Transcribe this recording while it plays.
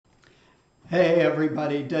Hey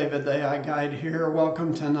everybody, David the AI Guide here.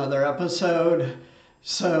 Welcome to another episode.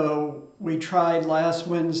 So we tried last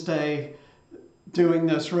Wednesday doing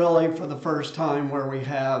this really for the first time where we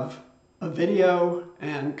have a video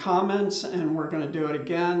and comments, and we're going to do it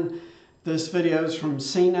again. This video is from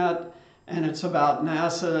CNET and it's about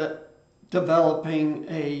NASA developing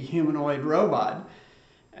a humanoid robot.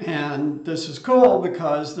 And this is cool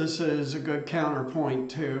because this is a good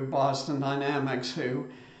counterpoint to Boston Dynamics, who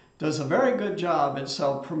does a very good job at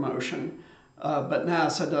self-promotion, but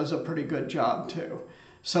NASA does a pretty good job too.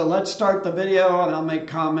 So let's start the video and I'll make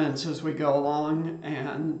comments as we go along,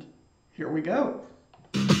 and here we go.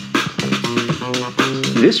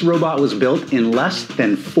 This robot was built in less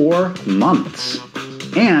than 4 months,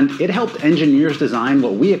 and it helped engineers design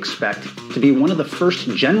what we expect to be one of the first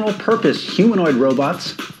general-purpose humanoid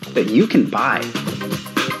robots that you can buy.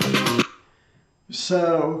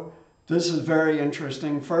 So this is very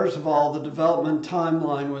interesting. First of all, the development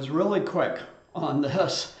timeline was really quick on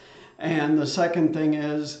this. And the second thing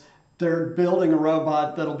is they're building a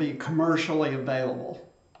robot that'll be commercially available.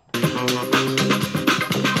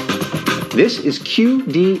 This is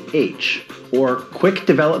QDH, or Quick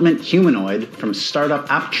Development Humanoid, from startup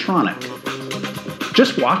Apptronic.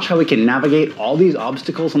 Just watch how we can navigate all these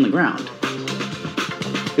obstacles on the ground.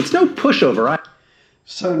 It's no pushover.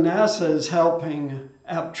 So NASA is helping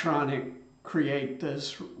Apptronic create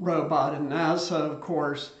this robot, and NASA, of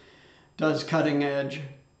course, does cutting-edge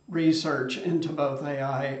research into both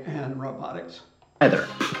AI and robotics.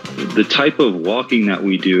 The type of walking that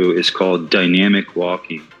we do is called dynamic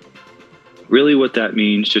walking. Really what that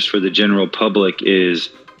means, just for the general public, is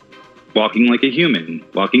walking like a human,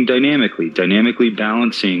 walking dynamically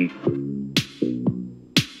balancing.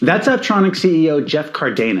 That's Apptronic CEO Jeff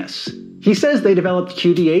Cardenas. He says they developed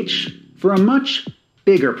QDH for a much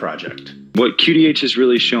bigger project. What QDH is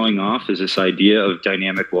really showing off is this idea of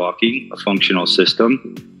dynamic walking, a functional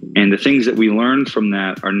system. And the things that we learned from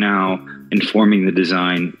that are now informing the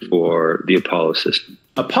design for the Apollo system.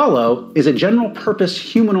 Apollo is a general-purpose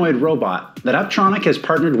humanoid robot that Apptronic has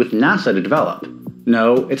partnered with NASA to develop.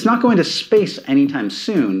 No, it's not going to space anytime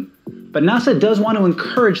soon, but NASA does want to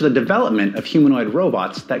encourage the development of humanoid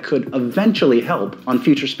robots that could eventually help on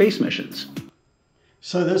future space missions.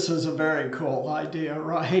 So this is a very cool idea,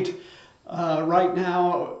 right? Right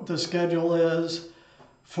now, the schedule is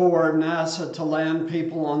for NASA to land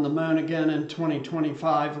people on the moon again in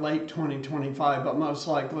 2025, late 2025, but most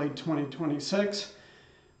likely 2026,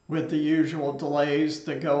 with the usual delays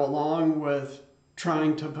that go along with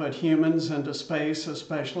trying to put humans into space,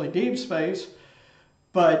 especially deep space,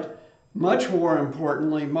 but much more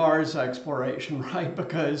importantly, Mars exploration, right?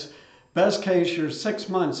 Because best case, you're 6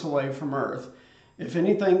 months away from Earth. If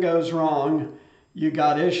anything goes wrong, you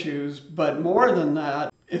got issues, but more than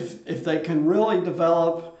that, if they can really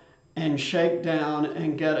develop and shake down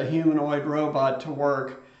and get a humanoid robot to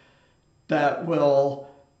work that will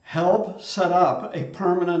help set up a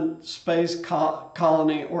permanent space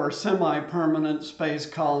colony or semi-permanent space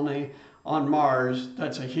colony on Mars,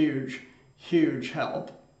 that's a huge, huge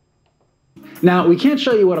help. Now, we can't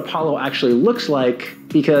show you what Apollo actually looks like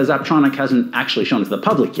because Apptronic hasn't actually shown it to the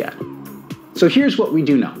public yet. So here's what we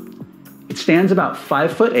do know. It stands about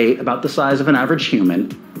 5'8", about the size of an average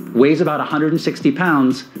human, weighs about 160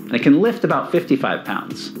 pounds, and it can lift about 55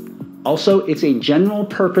 pounds. Also, it's a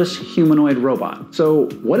general-purpose humanoid robot. So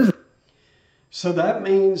what is it? So that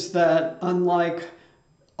means that unlike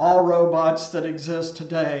all robots that exist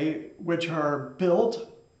today, which are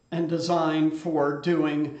built and designed for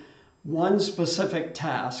doing one specific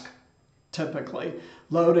task, typically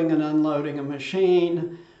loading and unloading a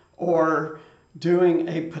machine, or doing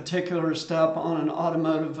a particular step on an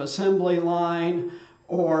automotive assembly line,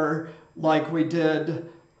 or like we did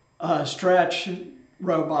a stretch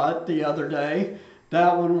robot the other day,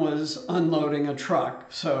 that one was unloading a truck.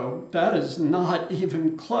 So that is not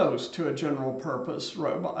even close to a general purpose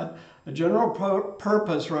robot. A general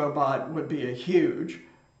purpose robot would be a huge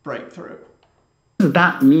breakthrough. What does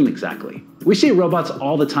that mean exactly? We see robots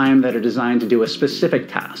all the time that are designed to do a specific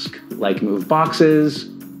task, like move boxes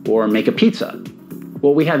or make a pizza.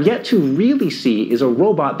 What we have yet to really see is a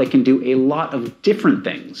robot that can do a lot of different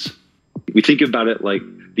things. We think about it like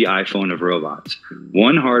the iPhone of robots.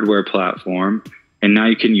 One hardware platform, and now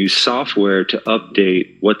you can use software to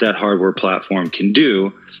update what that hardware platform can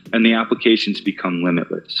do, and the applications become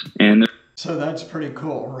limitless. So that's pretty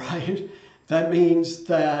cool, right? That means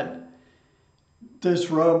that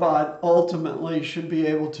this robot ultimately should be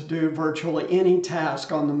able to do virtually any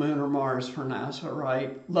task on the moon or Mars for NASA,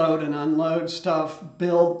 right? Load and unload stuff,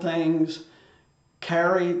 build things,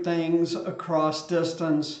 carry things across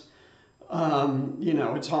distance,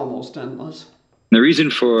 it's almost endless. The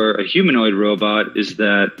reason for a humanoid robot is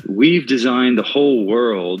that we've designed the whole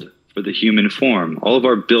world for the human form. All of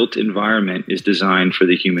our built environment is designed for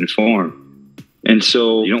the human form. And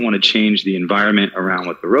so you don't want to change the environment around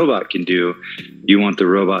what the robot can do. You want the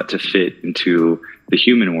robot to fit into the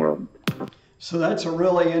human world. So that's a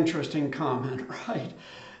really interesting comment, right?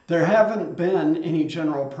 There haven't been any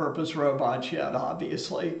general purpose robots yet,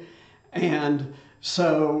 obviously. And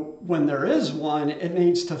so when there is one, it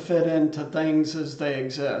needs to fit into things as they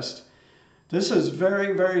exist. This is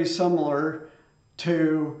very, very similar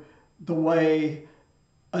to the way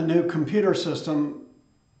a new computer system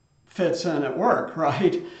fits in at work,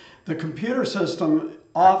 right? The computer system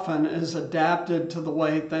often is adapted to the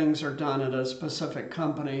way things are done at a specific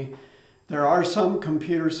company. There are some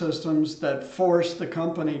computer systems that force the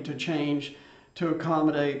company to change to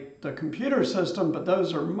accommodate the computer system, but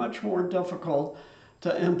those are much more difficult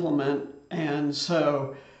to implement. And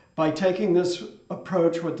so by taking this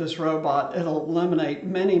approach with this robot, it'll eliminate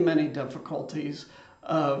many, many difficulties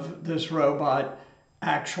of this robot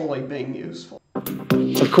actually being useful.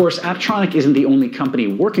 Of course, Apptronik isn't the only company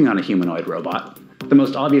working on a humanoid robot. The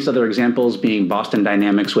most obvious other examples being Boston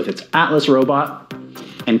Dynamics with its Atlas robot,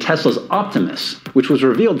 and Tesla's Optimus, which was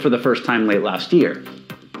revealed for the first time late last year.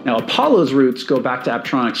 Now, Apollo's roots go back to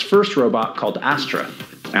Apptronik's first robot called Astra.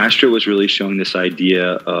 Astra was really showing this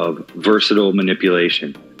idea of versatile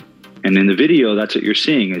manipulation. And in the video, that's what you're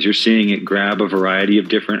seeing, is you're seeing it grab a variety of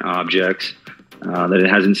different objects that it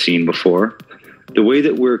hasn't seen before. The way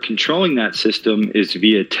that we're controlling that system is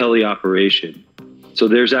via teleoperation. So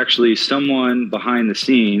there's actually someone behind the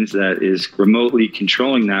scenes that is remotely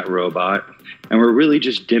controlling that robot, and we're really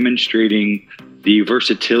just demonstrating the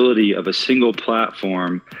versatility of a single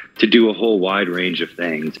platform to do a whole wide range of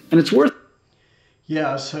things. And it's worth...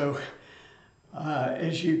 Yeah, so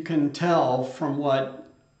as you can tell from what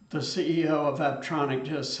the CEO of Apptronik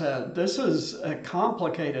just said, this is a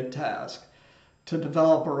complicated task to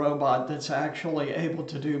develop a robot that's actually able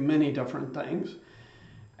to do many different things.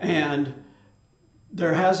 And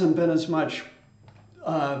there hasn't been as much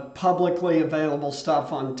publicly available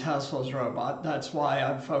stuff on Tesla's robot. That's why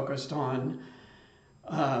I've focused on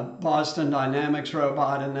Boston Dynamics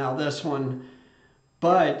robot and now this one.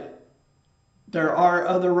 But there are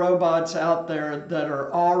other robots out there that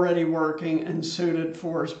are already working and suited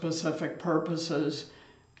for specific purposes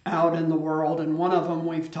out in the world. And one of them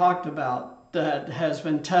we've talked about that has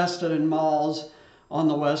been tested in malls on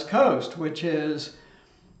the West Coast, which is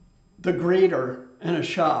the greeter in a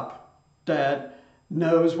shop that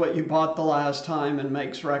knows what you bought the last time and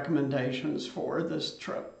makes recommendations for this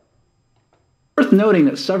trip. Worth noting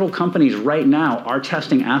that several companies right now are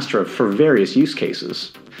testing Astra for various use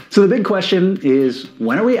cases. So the big question is,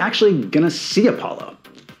 when are we actually going to see Apollo?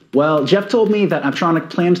 Well, Jeff told me that Apptronik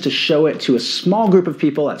plans to show it to a small group of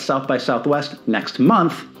people at South by Southwest next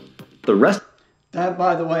month. The rest... That,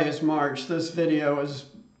 by the way, is March. This video is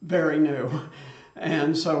very new.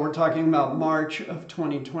 And so we're talking about March of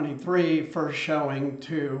 2023 for showing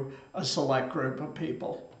to a select group of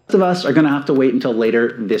people. The rest of us are going to have to wait until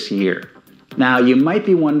later this year. Now, you might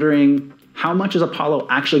be wondering, how much is Apollo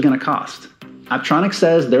actually going to cost? Apptronik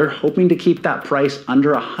says they're hoping to keep that price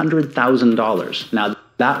under $100,000. Now,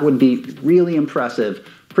 that would be really impressive,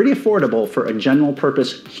 pretty affordable for a general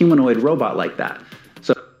purpose humanoid robot like that.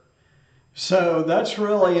 So that's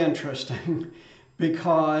really interesting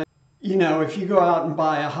because, you know, if you go out and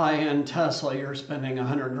buy a high-end Tesla, you're spending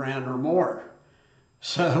 $100 grand or more.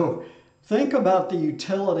 So think about the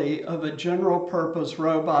utility of a general purpose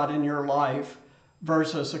robot in your life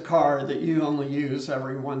versus a car that you only use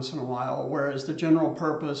every once in a while, whereas the general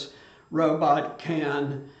purpose robot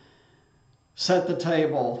can set the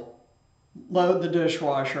table, load the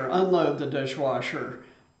dishwasher, unload the dishwasher,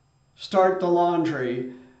 start the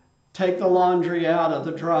laundry, take the laundry out of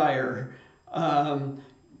the dryer,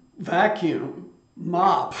 vacuum,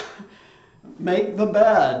 mop, make the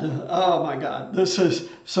bed. Oh my God, this is,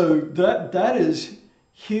 so that is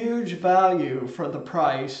huge value for the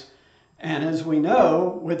price. And as we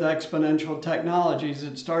know, with exponential technologies,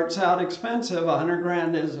 it starts out expensive. 100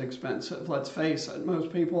 grand is expensive, let's face it.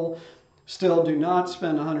 Most people still do not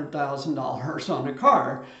spend $100,000 on a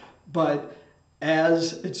car, but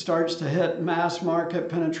as it starts to hit mass market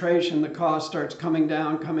penetration, the cost starts coming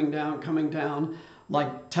down,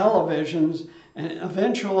 like televisions, and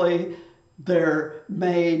eventually they're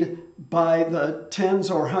made by the tens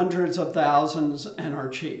or hundreds of thousands and are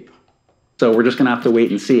cheap. So we're just going to have to wait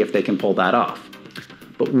and see if they can pull that off.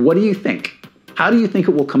 But what do you think? How do you think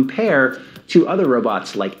it will compare to other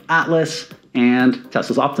robots like Atlas and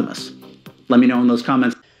Tesla's Optimus? Let me know in those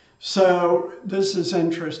comments. So this is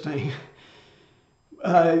interesting.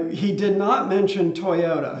 He did not mention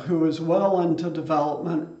Toyota, who is well into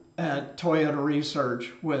development at Toyota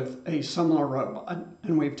Research with a similar robot.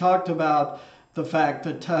 And we've talked about the fact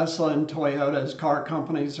that Tesla and Toyota as car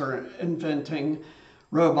companies are inventing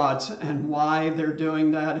robots and why they're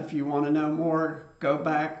doing that. If you want to know more, go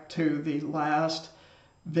back to the last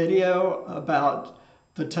video about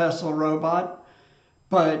the Tesla robot.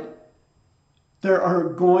 But there are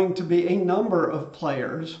going to be a number of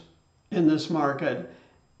players in this market,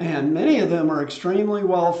 and many of them are extremely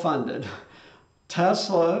well funded.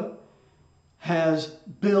 Tesla has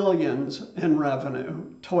billions in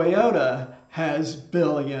revenue. Toyota has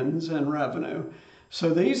billions in revenue. So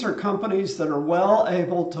these are companies that are well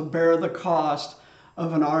able to bear the cost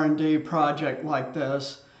of an R&D project like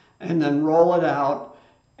this and then roll it out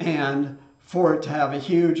and for it to have a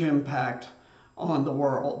huge impact on the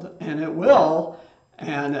world. And it will.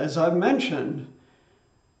 And as I've mentioned,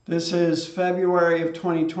 this is February of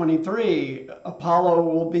 2023. Apollo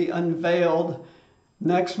will be unveiled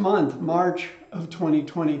next month, March of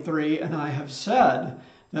 2023. And I have said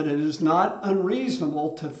that it is not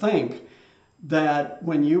unreasonable to think that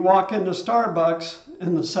when you walk into Starbucks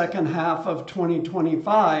in the second half of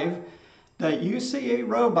 2025, that you see a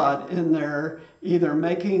robot in there either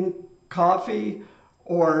making coffee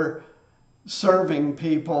or serving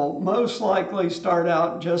people. Most likely start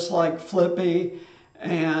out just like Flippy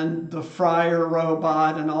and the fryer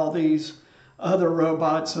robot and all these other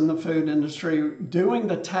robots in the food industry, doing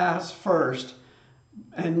the task first,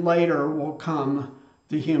 and later will come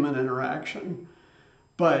the human interaction.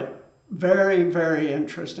 But very, very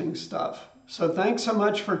interesting stuff. So thanks so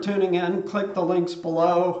much for tuning in. Click the links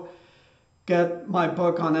below. Get my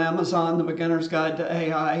book on Amazon, The Beginner's Guide to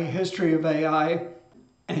AI, History of AI,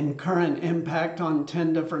 and Current Impact on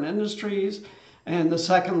 10 Different Industries. And the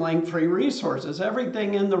second link, free resources.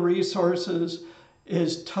 Everything in the resources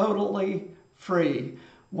is totally free.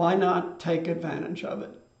 Why not take advantage of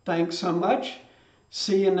it? Thanks so much.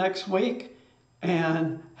 See you next week,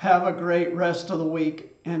 and have a great rest of the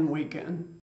week and weekend.